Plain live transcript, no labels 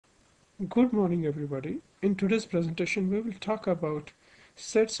Good morning, everybody. In today's presentation, we will talk about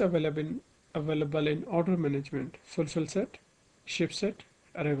sets available in order management: fulfill set, ship set,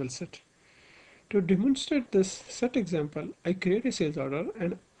 arrival set. To demonstrate this set example, I create a sales order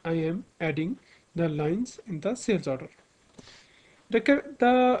and I am adding the lines in the sales order.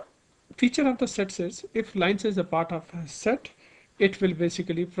 The feature of the set says if lines is a part of a set, it will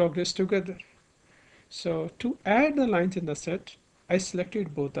basically progress together. So to add the lines in the set, I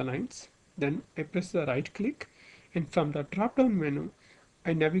selected both the lines. Then I press the right click, and from the drop down menu,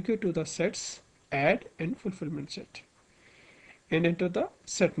 I navigate to the sets, add and fulfillment set, and enter the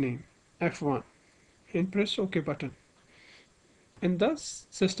set name F1 and press OK button. And thus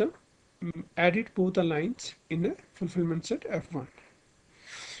system added both the lines in a fulfillment set F1.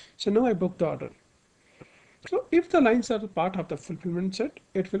 So now I book the order. So if the lines are part of the fulfillment set,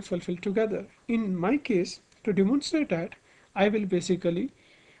 it will fulfill together. In my case, to demonstrate that, I will basically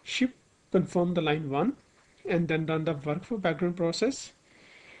ship confirm the line 1 and then run the workflow background process.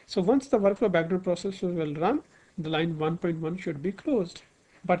 So once the workflow background process will run, the line 1.1 should be closed.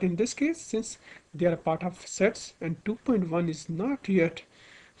 But in this case, since they are part of sets and 2.1 is not yet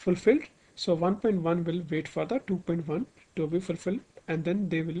fulfilled, so 1.1 will wait for the 2.1 to be fulfilled and then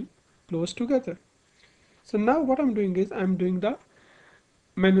they will close together. So now what I'm doing is I'm doing the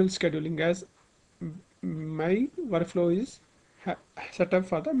manual scheduling, as my workflow is set up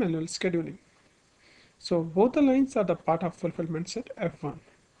for the manual scheduling. So both the lines are the part of fulfillment set F1.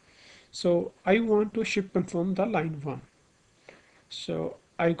 So I want to ship confirm the line 1. So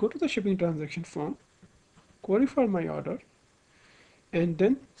I go to the shipping transaction form, query for my order, and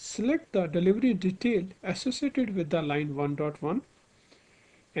then select the delivery detail associated with the line 1.1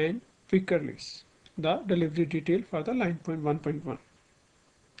 and pick release the delivery detail for the line 1.1.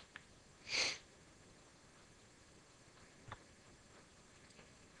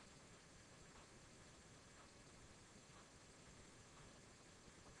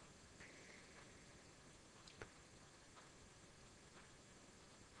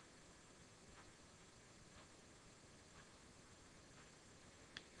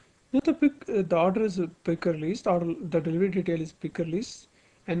 Now the order is pick released, or the delivery detail is pick released,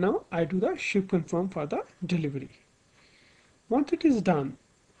 and now I do the ship confirm for the delivery. Once it is done,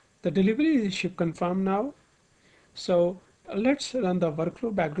 the delivery is ship confirmed now. So let's run the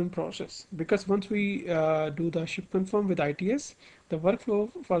workflow background process, because once we do the ship confirm with ITS, the workflow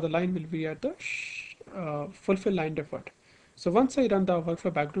for the line will be at the fulfill line default. So once I run the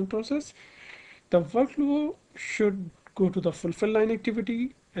workflow background process, the workflow should go to the fulfill line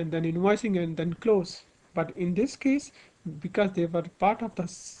activity and then invoicing and then close. But in this case, because they were part of the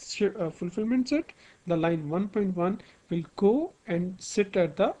fulfillment set, the line 1.1 will go and sit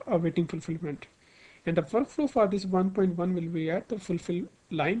at the awaiting fulfillment. And the workflow for this 1.1 will be at the fulfill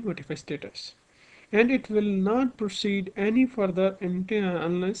line notify status. And it will not proceed any further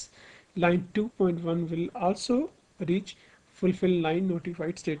unless line 2.1 will also reach fulfill line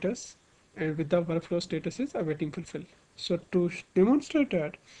notified status, and with the workflow status is awaiting fulfill. So to demonstrate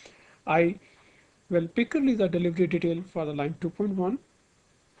that, I will pick release the delivery detail for the line 2.1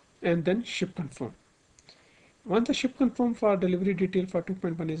 and then ship confirm. Once the ship confirm for delivery detail for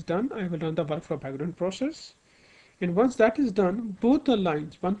 2.1 is done, I will run the workflow background process. And once that is done, both the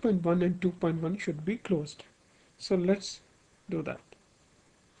lines 1.1 and 2.1 should be closed. So let's do that.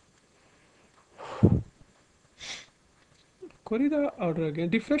 Query the order again,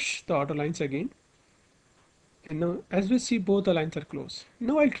 refresh the order lines again. And now as we see, both the lines are closed.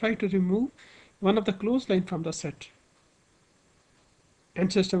 Now I'll try to remove one of the closed line from the set,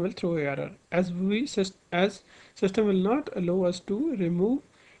 and system will throw error, as system will not allow us to remove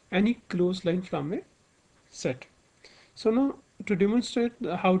any closed line from a set. So now to demonstrate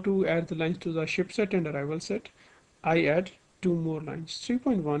how to add the lines to the ship set and arrival set, I add two more lines,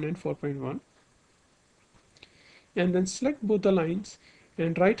 3.1 and 4.1, and then select both the lines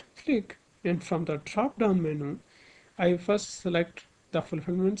and right click, and from the drop down menu I first select the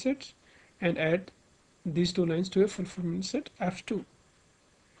fulfillment set and add these two lines to a fulfillment set F2,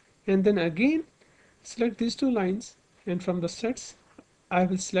 and then again select these two lines, and from the sets I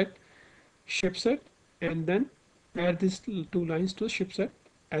will select ship set and then add these two lines to ship set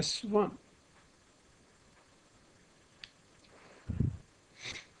S1.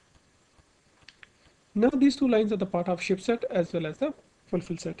 Now these two lines are the part of ship set as well as the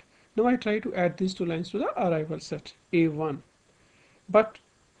fulfill set. Now I try to add these two lines to the arrival set A1, but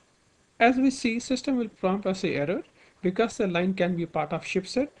as we see, system will prompt us a error because the line can be part of ship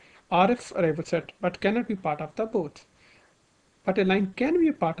set or if arrival set, but cannot be part of the both. But a line can be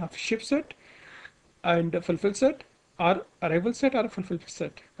a part of ship set and fulfill set, are arrival set or fulfill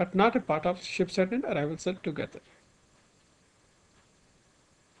set, but not a part of ship set and arrival set together.